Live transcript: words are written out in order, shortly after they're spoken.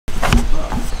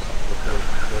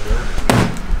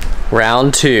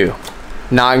Round 2.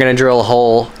 Not gonna drill a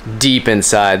hole deep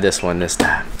inside this one this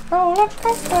time. I'm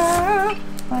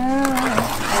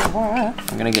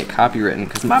gonna get copywritten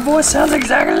because my voice sounds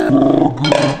exactly.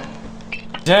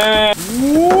 Dang.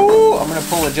 Woo. I'm gonna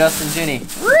pull a Justin Jenny.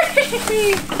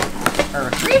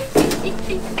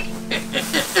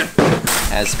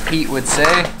 As Pete would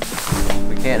say,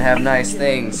 we can't have nice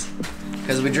things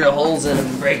because we drill holes in them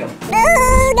and break them.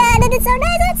 Oh God, that is so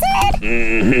nice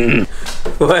outside.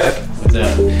 What? What's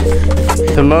that?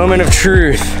 The moment of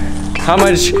truth. How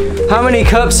many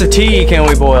cups of tea can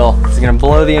we boil? Is it gonna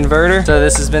blow the inverter? So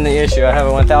this has been the issue. I have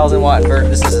a 1000 watt inverter.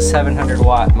 This is a 700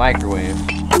 watt microwave.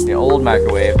 The old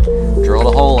microwave, drilled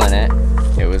a hole in it.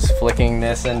 It was flicking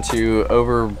this into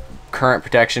over current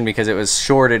protection because it was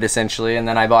shorted essentially, and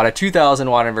then I bought a 2000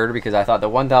 watt inverter because I thought the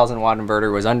 1000 watt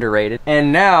inverter was underrated,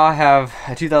 and now I have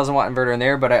a 2000 watt inverter in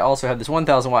there, but I also have this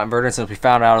 1000 watt inverter, and since we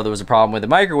found out there was a problem with the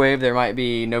microwave, there might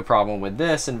be no problem with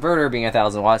this inverter being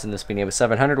 1000 watts and this being able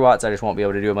 700 watts. I just won't be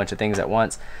able to do a bunch of things at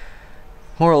once.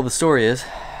 Moral of the story is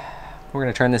we're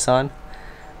gonna turn this on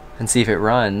and see if it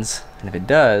runs, and if it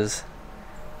does,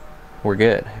 we're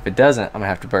good. If it doesn't, I'm gonna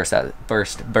have to burst it out.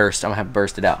 Bust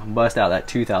out that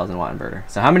 2000 watt inverter.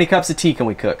 So how many cups of tea can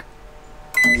we cook?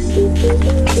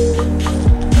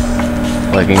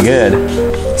 Looking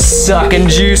good. Sucking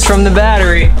juice from the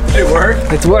battery. It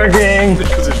worked? It's working.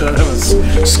 Because it doesn't have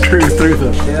a screw through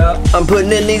them. Yeah. I'm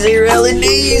putting in these here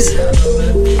LEDs.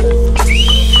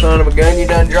 Son of a gun, you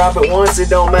done drop it once, it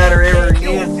don't matter ever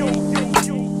again.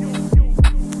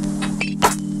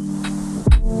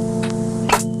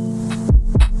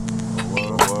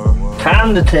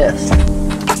 Time to test.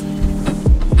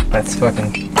 That's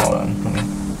fucking, hold on.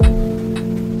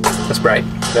 That's bright.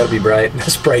 That'll be bright.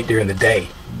 That's bright during the day.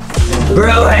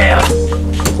 Broham!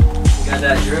 You got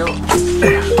that drill?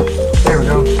 There we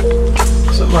go.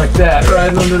 Something like that,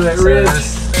 right under that ridge.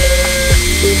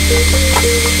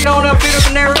 Going up, get up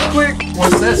in there real quick.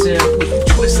 Once that's in, we can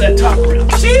twist that top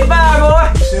around. She's by,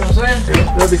 boy! See what I'm saying?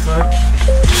 That'll be fun.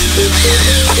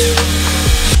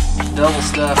 Double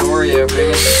stuffed Oreo,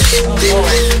 baby. Oh,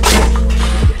 boy.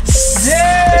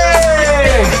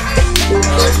 Yay!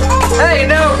 Hey,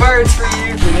 no birds for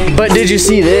you. But did you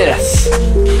see this?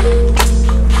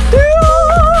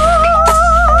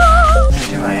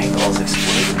 My ankle's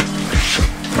exploding.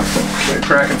 Quit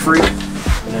cracking free.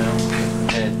 No.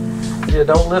 Head. Yeah,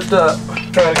 don't lift up.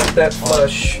 Try to get that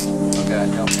flush. Oh God,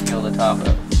 don't peel the top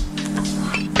up.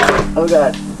 Oh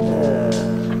God.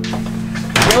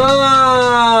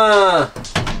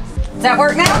 Does that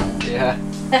work now? Yeah.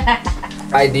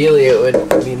 Ideally, it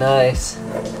would be nice.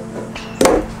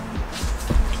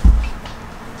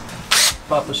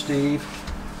 Papa Steve.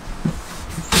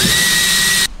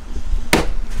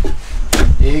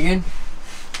 Egan?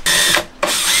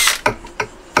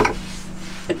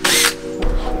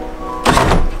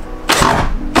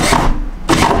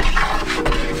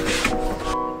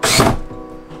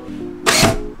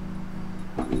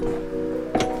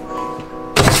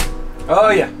 Oh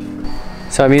yeah.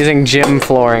 So I'm using gym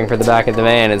flooring for the back of the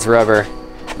van. It's rubber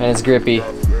and it's grippy,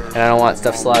 and I don't want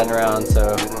stuff sliding around,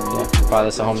 so yeah, buy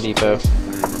this at Home Depot.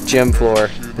 Gym floor.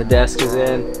 The desk is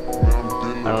in.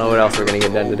 I don't know what else we're gonna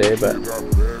get done today, but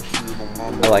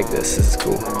I like this. This is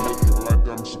cool.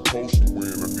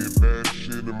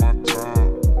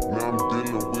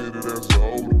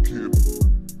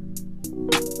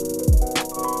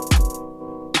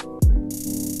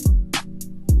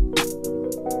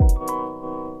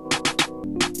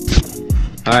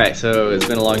 Alright, so it's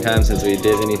been a long time since we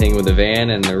did anything with the van,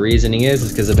 and the reasoning is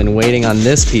because I've been waiting on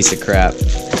this piece of crap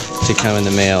to come in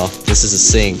the mail. This is a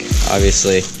sink,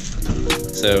 obviously.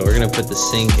 So we're gonna put the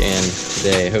sink in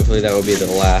today. Hopefully that will be the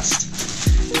last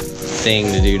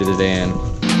thing to do to the van.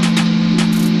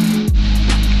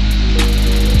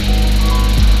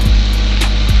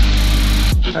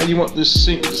 How do you want this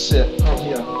sink to sit? Oh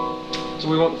yeah. So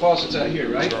we want the faucets out here,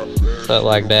 right? Something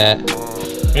like that.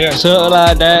 Yeah. Something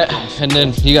like that. And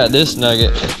then you got this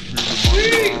nugget. That's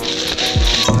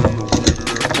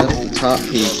the top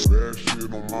piece.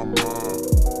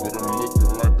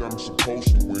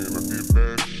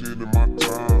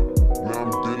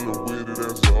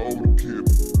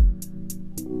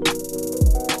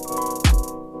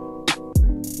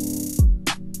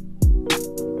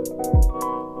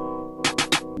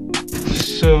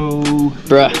 So,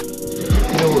 bruh.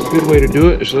 You know, a good way to do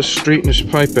it is let's straighten this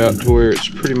pipe out to where it's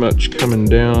pretty much coming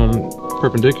down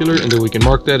perpendicular, and then we can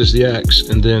mark that as the X,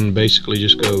 and then basically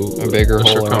just go a bigger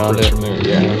hole around it. from there.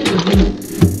 Yeah.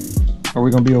 Are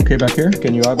we gonna be okay back here?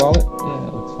 Can you eyeball it? Yeah,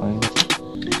 looks fine.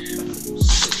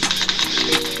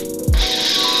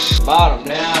 Bottom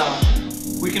down.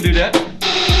 We can do that.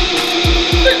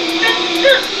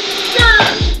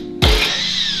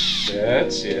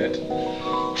 That's it.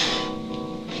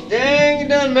 Dang, you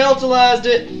done meltalized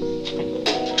it.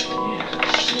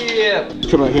 Shit.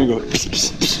 Come out here and go.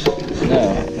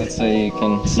 No, that's so you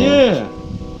can see. Yeah.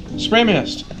 Spray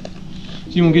mist. So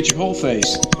you won't get your whole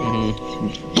face.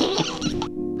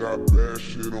 Got bad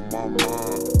shit on my mind,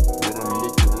 but I'm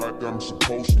looking like I'm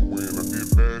supposed to win. I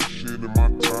did bad shit in my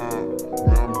time,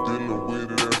 now I'm dealing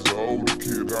with it as an older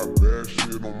kid. Got bad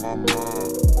shit on my mind,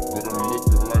 but I'm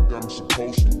looking like I'm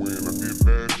supposed to win. I did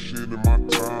bad shit in my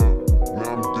time, now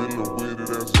I'm dealing with it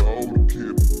as an older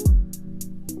kid.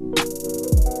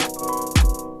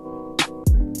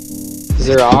 Is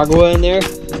there agua in there?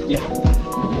 Yeah.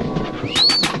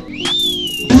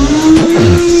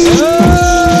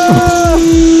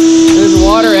 There's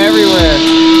water everywhere.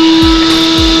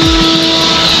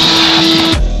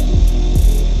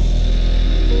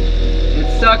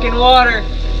 It's sucking water.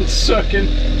 It's sucking.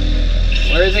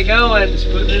 Where's it going? Just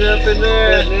putting it up in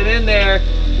there. Putting it in there.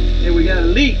 Hey, we got a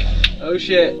leak. Oh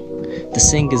shit. The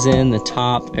sink is in, the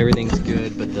top, everything's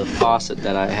good, but the faucet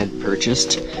that I had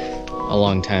purchased a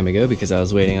long time ago because I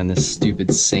was waiting on this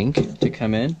stupid sink to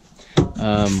come in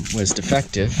was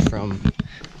defective from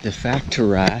the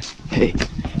factory.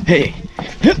 Hey,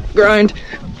 grind.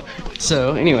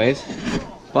 So anyways,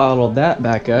 bottled that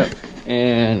back up,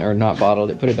 and or not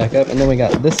bottled it, put it back up, and then we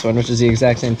got this one, which is the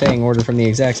exact same thing, ordered from the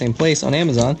exact same place on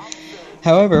Amazon.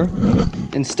 However,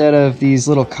 instead of these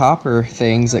little copper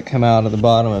things that come out of the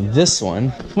bottom of this one,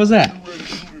 what's that?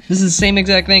 This is the same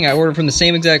exact thing I ordered from the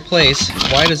same exact place.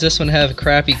 Why does this one have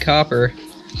crappy copper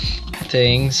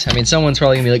things? I mean, someone's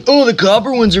probably gonna be like, oh, the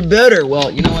copper ones are better.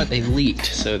 Well, you know what? They leaked,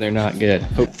 so they're not good.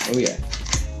 Oh yeah.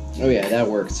 Oh yeah, that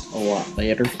works a lot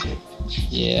better.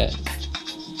 Yeah.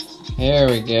 There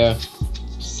we go.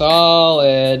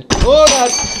 Solid. Oh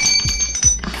god!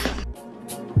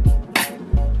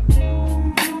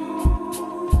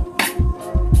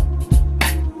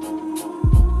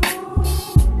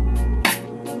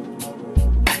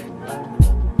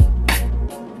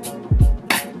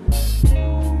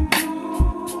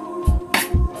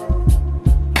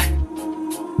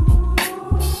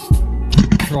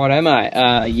 Right, am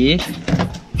I? Yeah.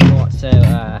 Right, so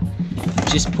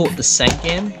just put the sink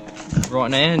in right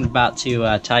now and about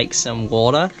to take some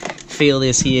water. Fill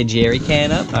this here jerry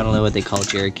can up. I don't know what they call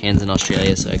jerry cans in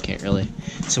Australia, so I can't really.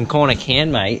 Some kind of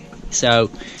can, mate.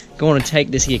 So, going to take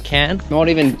this here can. Might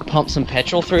even pump some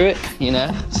petrol through it, you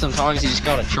know. Sometimes you just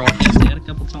gotta try things out a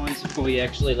couple times before you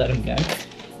actually let them go.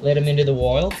 Let them into the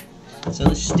wild. So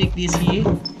let's stick this here.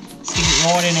 Stick it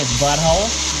right in its butthole.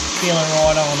 Fill it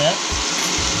right on up.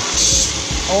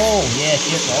 Oh, yeah,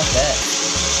 shit like that.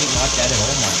 Shit like that at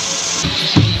all, mate.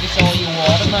 Just give us all your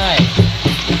water, mate.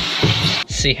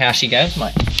 See how she goes,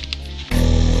 mate.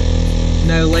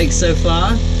 No leaks so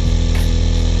far.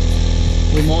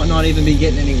 We might not even be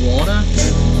getting any water.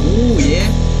 Oh, yeah.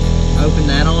 Open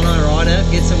that on her right up.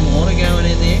 Get some water going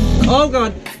in there. Oh,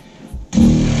 God.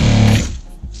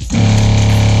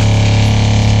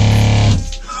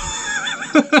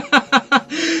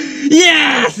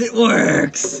 Yes, it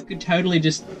works. You could totally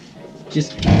just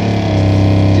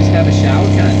have a shower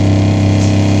cut.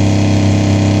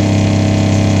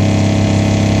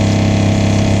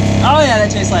 Oh yeah, that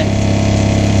tastes like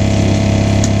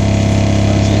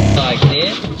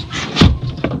there.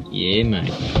 Yeah,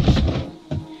 mate.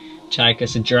 Take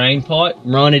us a drain pipe,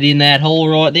 run it in that hole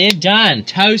right there. Done.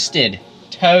 Toasted.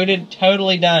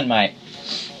 Totally done, mate.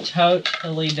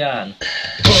 Totally done.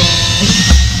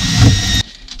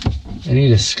 I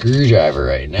need a screwdriver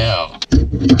right now.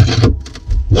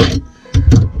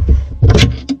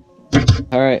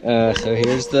 Alright, so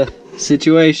here's the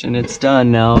situation. It's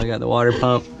done now. We got the water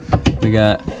pump. We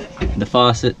got the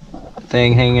faucet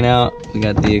thing hanging out. We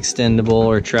got the extendable,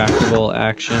 retractable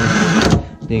action.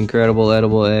 The incredible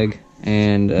edible egg.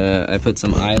 And I put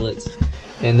some eyelets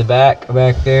in the back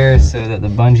there so that the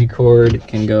bungee cord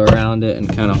can go around it and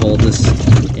kind of hold this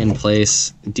in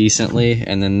place decently.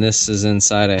 And then this is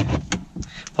inside a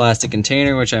plastic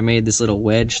container, which I made this little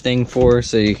wedge thing for,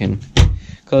 so you can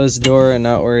close the door and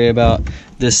not worry about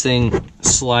this thing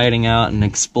sliding out and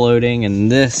exploding.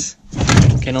 And this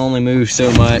can only move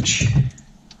so much.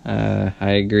 I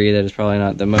agree that it's probably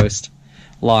not the most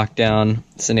lockdown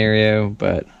scenario,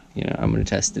 but you know, I'm gonna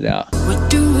test it out.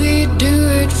 What do we do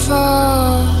it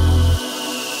for?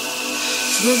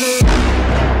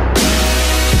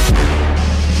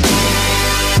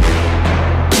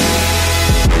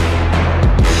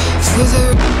 For the